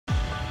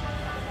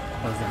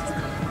What's that?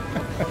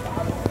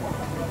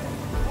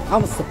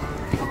 Hamster.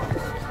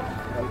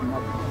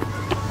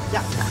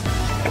 Yeah.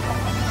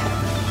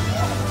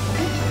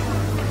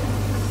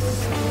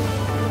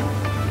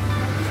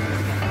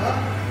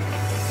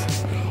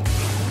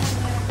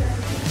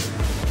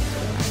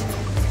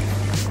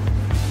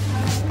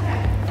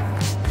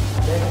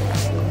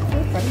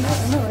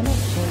 No.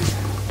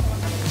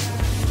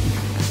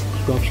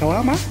 You have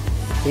shawarma?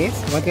 Yes.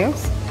 What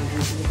else?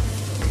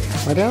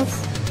 What else?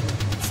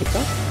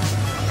 Suka?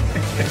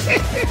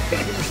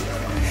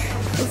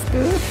 That's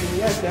good.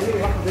 Yeah, tell me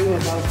what do you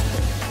about.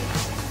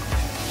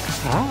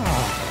 Ah.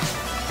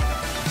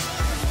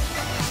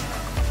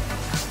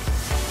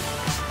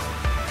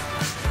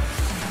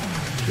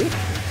 Good.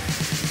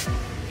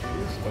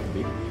 It's quite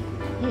big.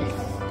 Yes.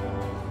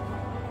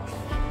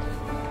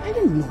 I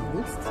didn't know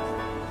this.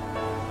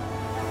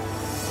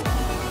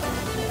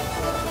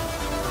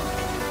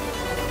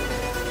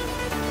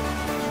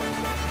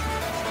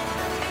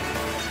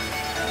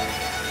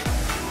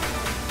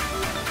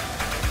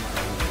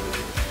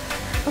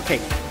 Okay,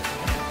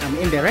 I'm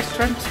in the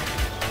restaurant.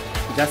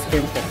 Just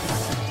came for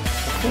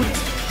food.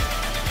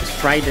 It's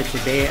Friday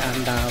today,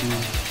 and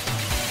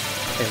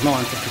there's no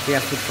one to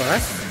prepare food for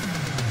us.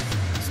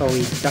 So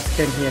we just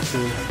came here to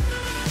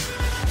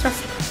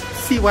just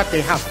see what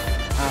they have.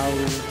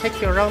 I'll take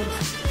you around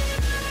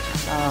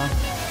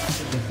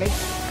the place.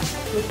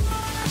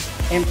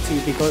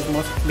 Empty because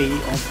mostly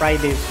on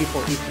Fridays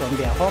people eat from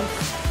their homes.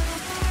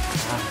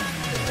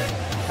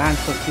 Can't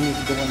continue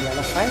to go on the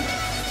other side.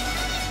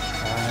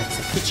 It's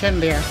a kitchen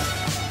there.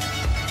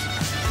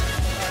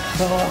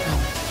 So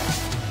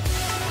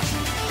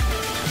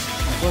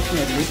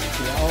unfortunately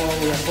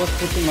we are both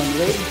putting on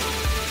weight.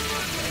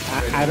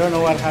 I don't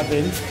know what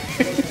happened.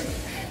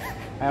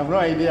 I have no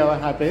idea what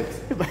happened,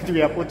 but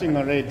we are putting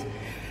on weight.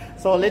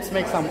 So let's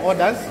make some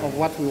orders of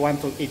what we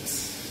want to eat.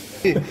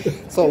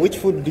 So which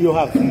food do you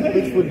have?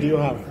 Which food do you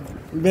have?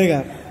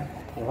 Burger.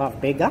 You have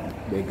burger?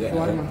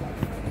 Shawarma.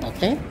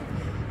 Okay.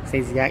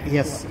 Says yeah,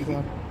 yes.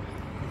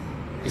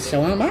 It's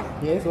shawarma?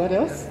 Yes, what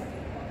else?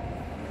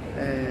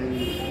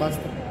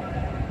 Pasta.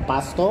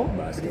 Pasto?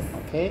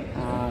 Okay.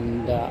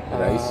 And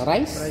rice?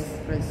 Rice.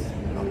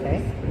 Okay.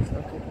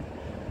 Okay.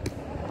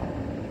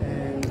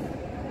 And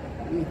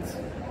meat.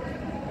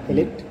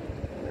 Fillet?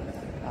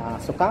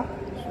 Suka?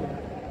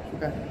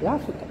 Sugar. Yeah,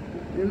 suka.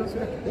 You know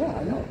sugar? Yeah,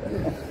 I know.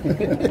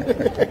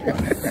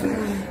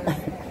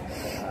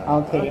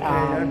 Okay.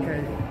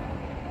 Okay.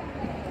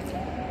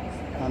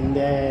 And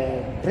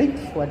drink,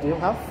 what do you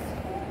have?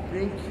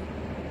 Drink.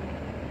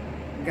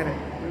 Gara.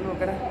 You know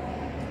gara?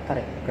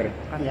 Correct.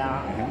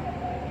 Yeah.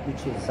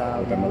 Which is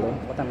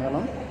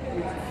watermelon.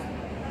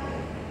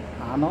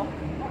 Ano?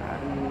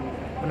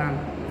 Banana.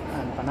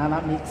 And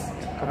banana mix.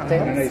 Cocktail.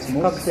 Banana is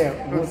mousse. Cocktail.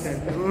 Mousse.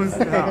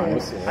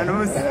 Mousse. And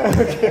mousse.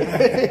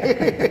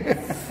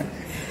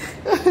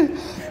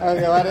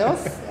 Okay, what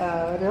else?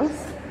 What else?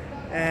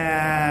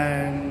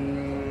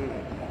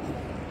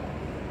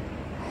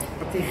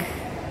 Batik.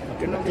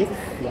 Batik?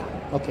 Yeah.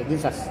 Okay,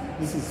 this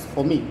is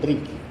for me,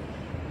 drink.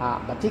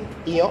 Batik,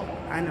 iyo,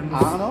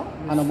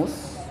 ano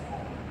mus.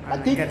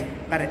 Batik.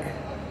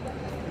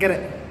 Get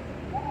it.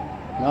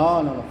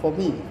 No, for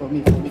me.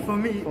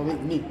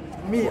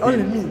 Me,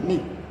 only me.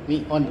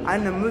 Me only.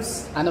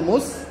 Animus.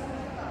 Anamus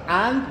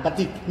and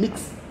batik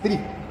mix three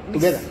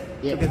together.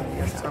 Yeah. Together,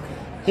 yes. Okay.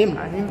 Him.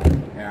 Him.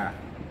 Yeah.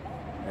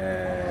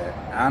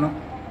 Ano,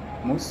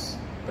 mus,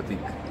 batik.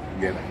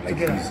 Together. Like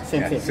Together. this.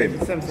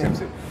 Same.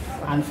 Same.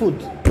 And food.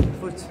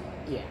 Food.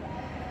 Yeah.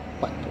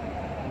 What?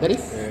 There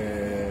is?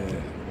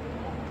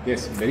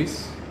 Yes, there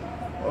is.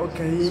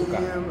 Okay.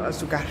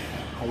 Sugar.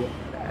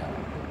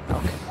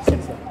 Okay.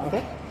 Same.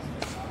 Okay.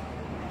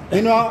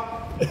 You know,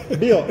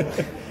 bio.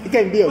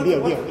 Ikan bio.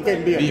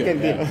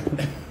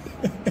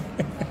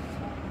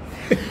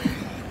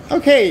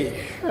 Okay.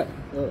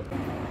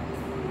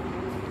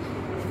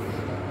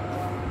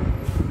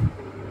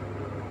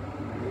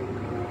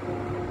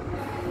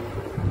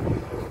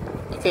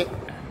 Okay.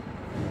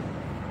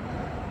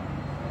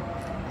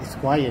 It's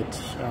quiet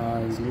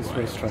in this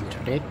restaurant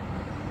today.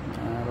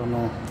 I don't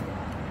know.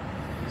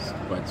 It's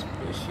quite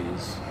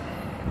spacious.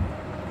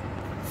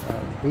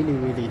 Really.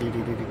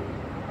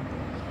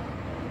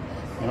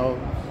 You know,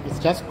 it's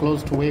just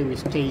close to where we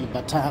stay,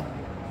 but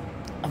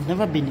I've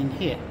never been in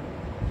here.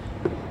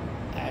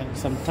 And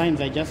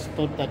sometimes I just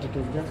thought that it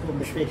was just on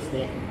the face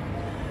there,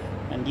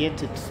 and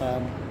yet it's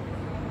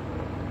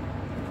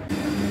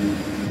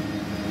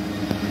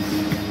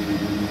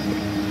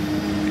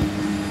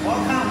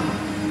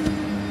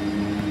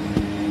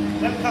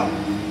Welcome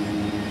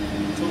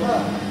to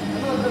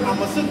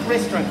Bosaso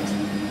restaurant.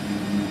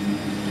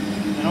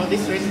 You know,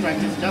 this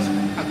restaurant is just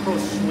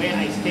across where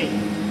I stay,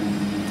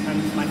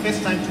 and it's my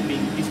first time to be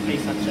in this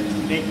place actually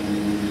today.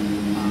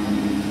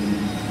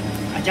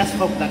 I just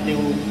hope that they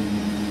will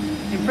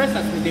impress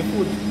us with the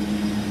food,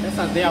 just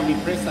as they have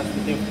impressed us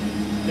with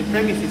the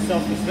premise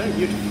itself. Is very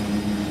beautiful.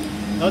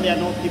 Though there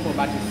are no people,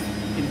 but it's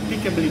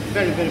impeccably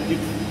very beautiful,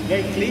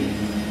 very clean.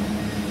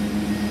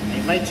 I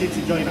invite you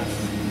to join us.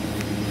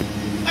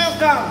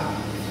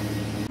 Welcome!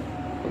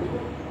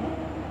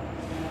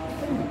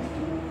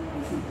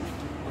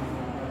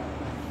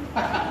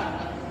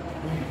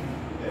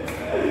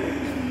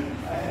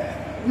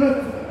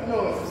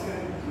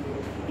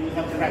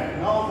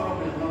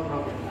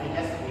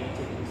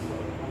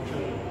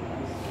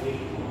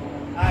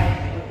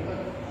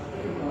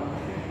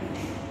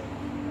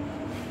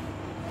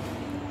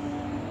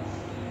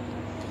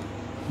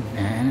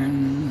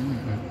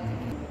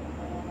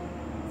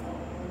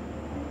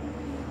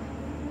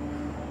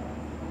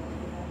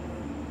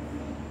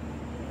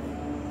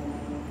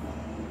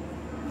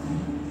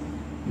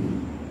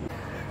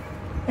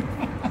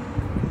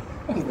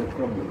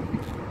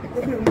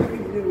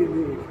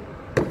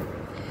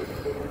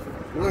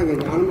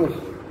 قاعد علموس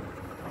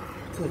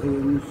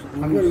تغيمس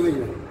أقول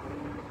وجه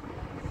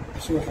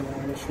سوح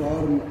على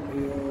شوارم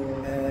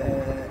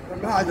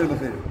ما عاد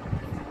المثل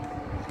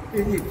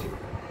إيد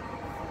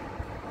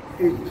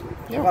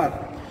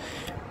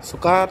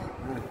سكر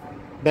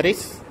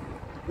بريس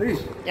بريس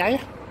يعني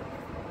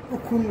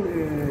وكل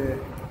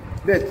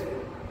بيت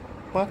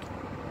what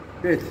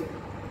بيت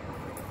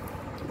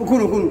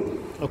وكل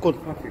أكون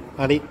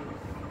هذه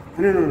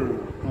أنا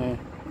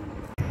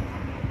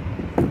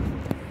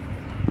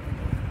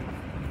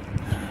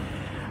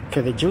okay,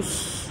 the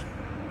juice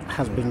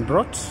has been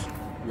brought.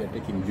 We are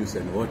taking juice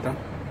and water.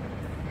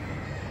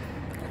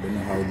 I don't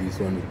know how this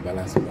one will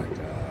balance, but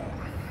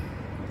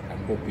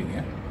I'm hoping,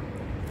 yeah,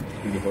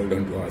 we hold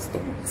on to our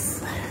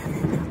stomachs.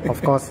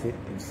 Of course,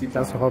 Sip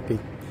just a hoping.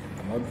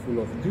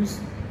 mouthful of juice,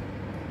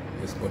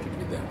 let's cut it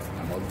with that.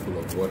 A mouthful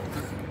of water.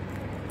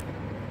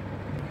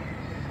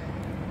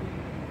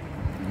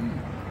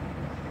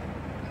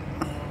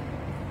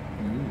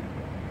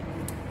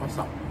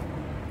 Awesome.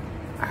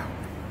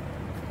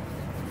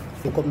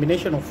 The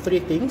combination of three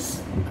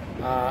things: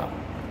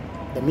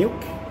 the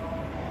milk,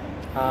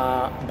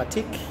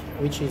 batik,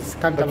 which is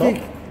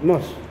cantaloupe,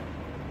 موس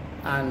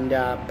and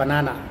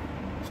banana.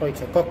 So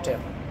it's a cocktail.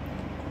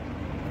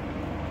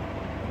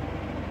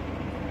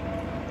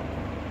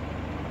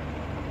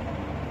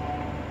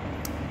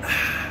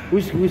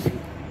 ويسكي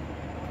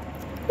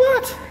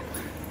What?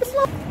 It's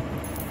not.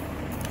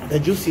 The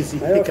juice is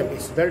thick.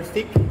 It's very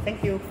thick.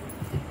 Thank you.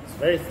 It's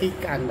very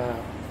thick and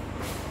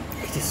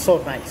it is so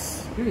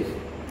nice. Thank you.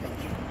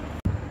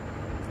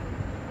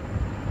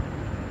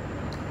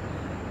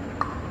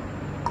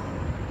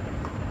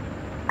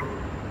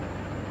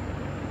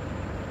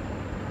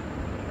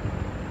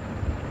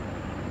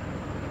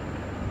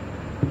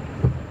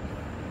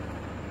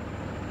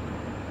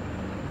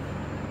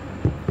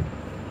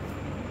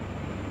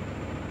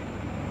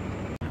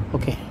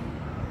 Okay.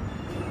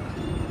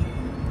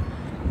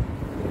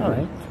 All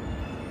right.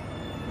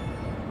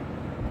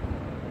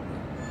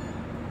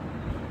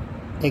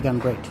 Egg and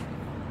bread.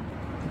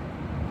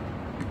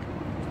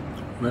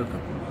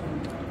 Welcome.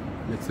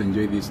 Let's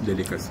enjoy this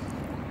delicacy.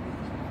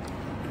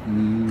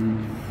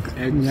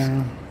 Eggs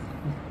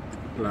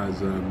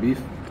plus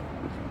beef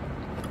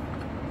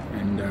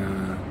and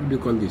what do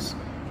you call this?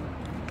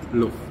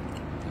 Loaf.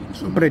 In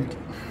Somali. Bread.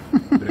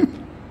 Bread.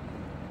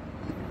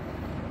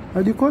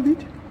 How do you call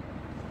it?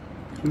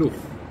 Loaf.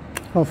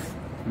 Loaf.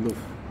 Loaf.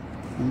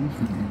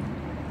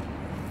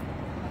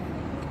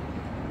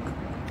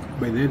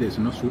 By the way, there's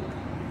no soup.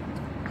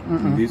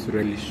 This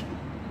relish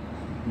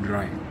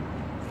dry.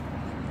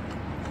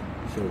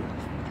 So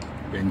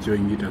we're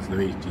enjoying it as the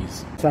way it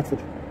is. It's like food.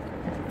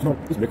 No,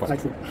 it's breakfast. Like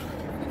food.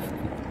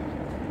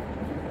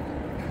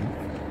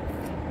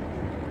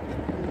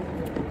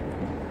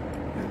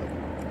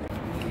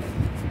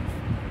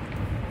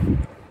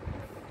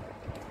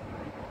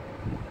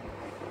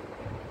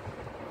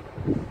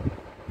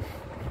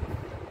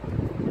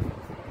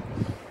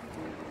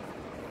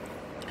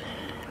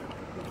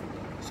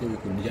 So we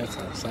could just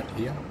have sat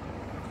here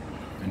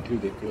until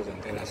they close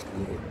and tell us to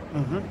go.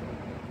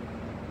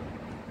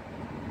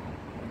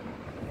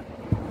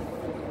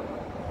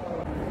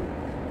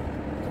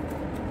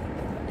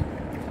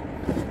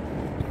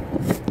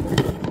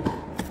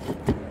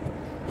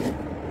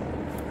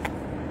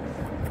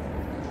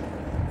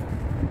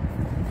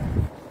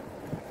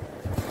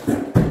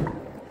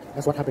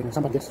 That's what happened when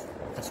somebody gets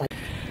that's right.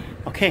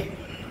 Okay.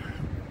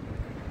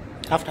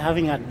 After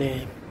having had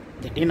the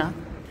dinner,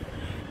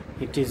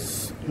 it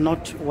is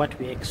not what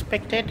we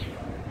expected,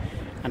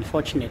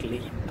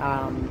 unfortunately.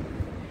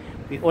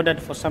 We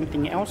ordered for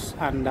something else,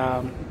 and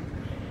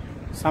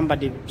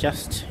somebody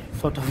just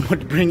thought of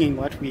not bringing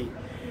what we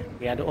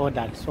had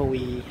ordered. So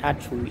we had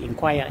to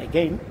inquire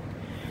again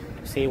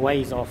to say, why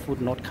is our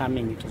food not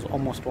coming? It was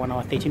almost 1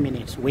 hour, 30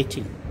 minutes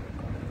waiting.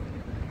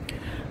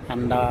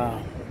 And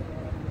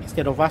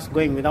instead of us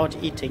going without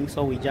eating,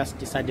 so we just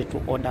decided to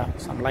order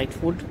some light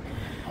food.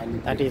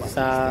 That is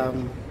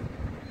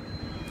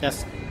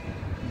just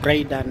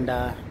bread and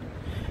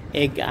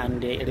egg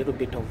and a little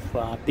bit of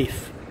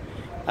beef.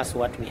 That's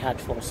what we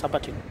had for supper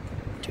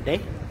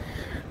today.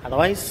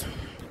 Otherwise,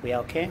 we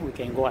are okay. We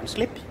can go and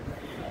sleep.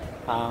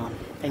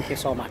 Thank you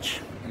so much.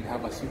 And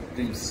have a sweet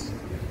dreams.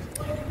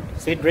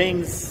 Sweet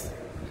dreams.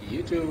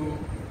 You too.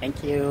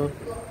 Thank you.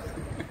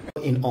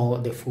 In all,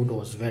 the food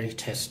was very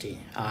tasty.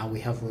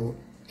 We have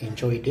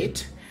enjoyed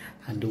it,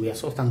 and we are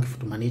so thankful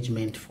to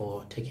management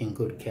for taking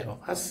good care of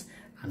us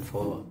and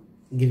for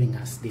giving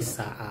us this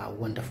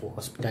wonderful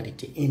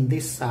hospitality in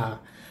this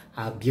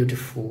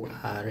beautiful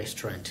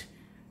restaurant.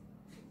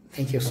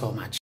 Thank you so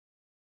much.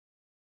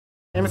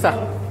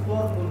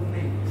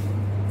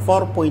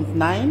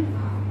 $4.9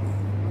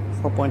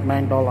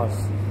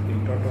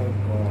 In total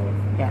for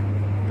yeah.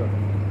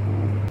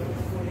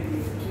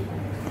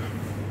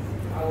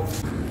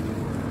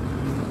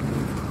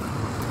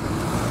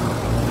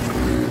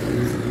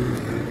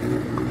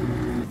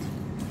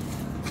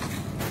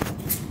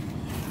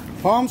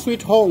 Home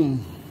sweet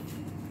home.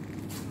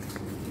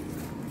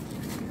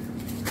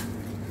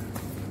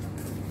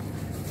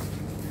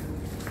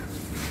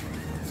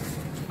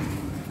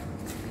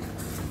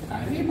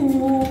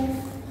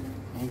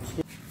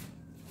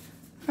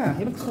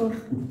 He looks so